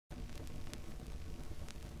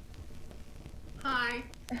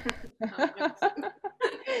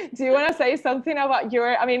Do you want to say something about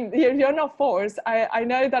your, I mean, you're not forced. I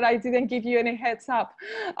know that I didn't give you any heads up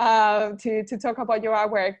to talk about your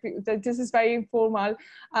artwork. This is very informal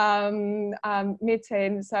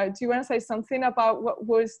meeting. So do you want to say something about what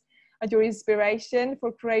was your inspiration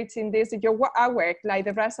for creating this? Your artwork, like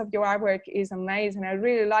the rest of your artwork, is amazing. I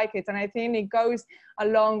really like it. And I think it goes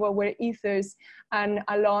along with our ethos and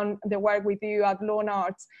along the work we do at Lawn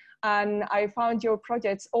Arts. And I found your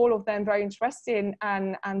projects, all of them, very interesting.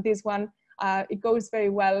 And this one, it goes very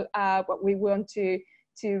well what we want to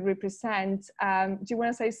represent. Do you want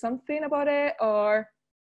to say something about it, or?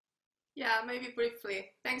 Yeah, maybe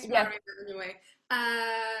briefly. Thanks, Yeah. Maria, anyway.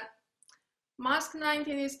 Mask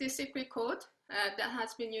 19 is the secret code that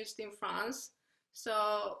has been used in France.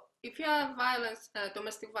 So if you are violence,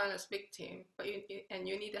 domestic violence victim, and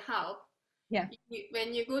you need help, Yeah.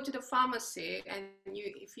 When you go to the pharmacy and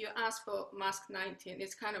if you ask for mask 19,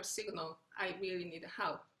 it's kind of signal, I really need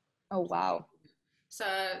help. Oh, wow. So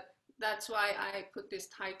that's why I put this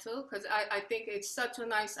title, because I think it's such a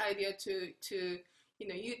nice idea to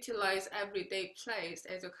utilize everyday place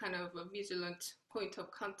as a kind of a vigilant point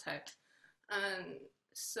of contact. And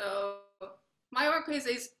so my work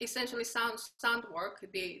is essentially sound work.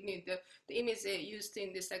 The image used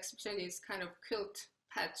in this exhibition is kind of quilt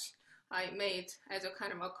patch I made as a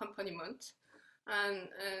kind of accompaniment. And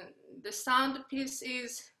the sound piece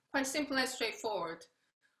is quite simple and straightforward.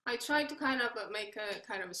 I tried to kind of make a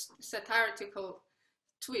kind of satirical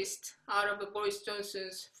twist out of the Boris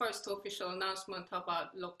Johnson's first official announcement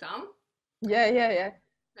about lockdown. Yeah, yeah, yeah.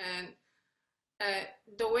 And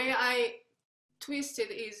the way I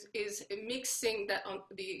twisted is mixing that on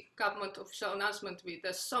the government official announcement with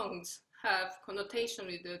the songs have connotation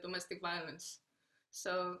with the domestic violence.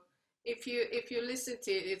 So if you listen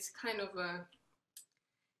to it, it's kind of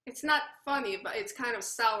it's not funny, but it's kind of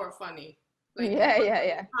sour funny. Like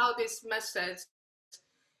Yeah. how this message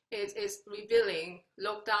is revealing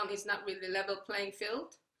lockdown is not really level playing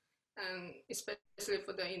field, and especially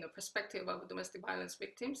for the perspective of domestic violence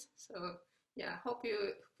victims. So yeah, hope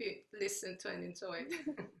you listen to and enjoy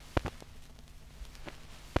it.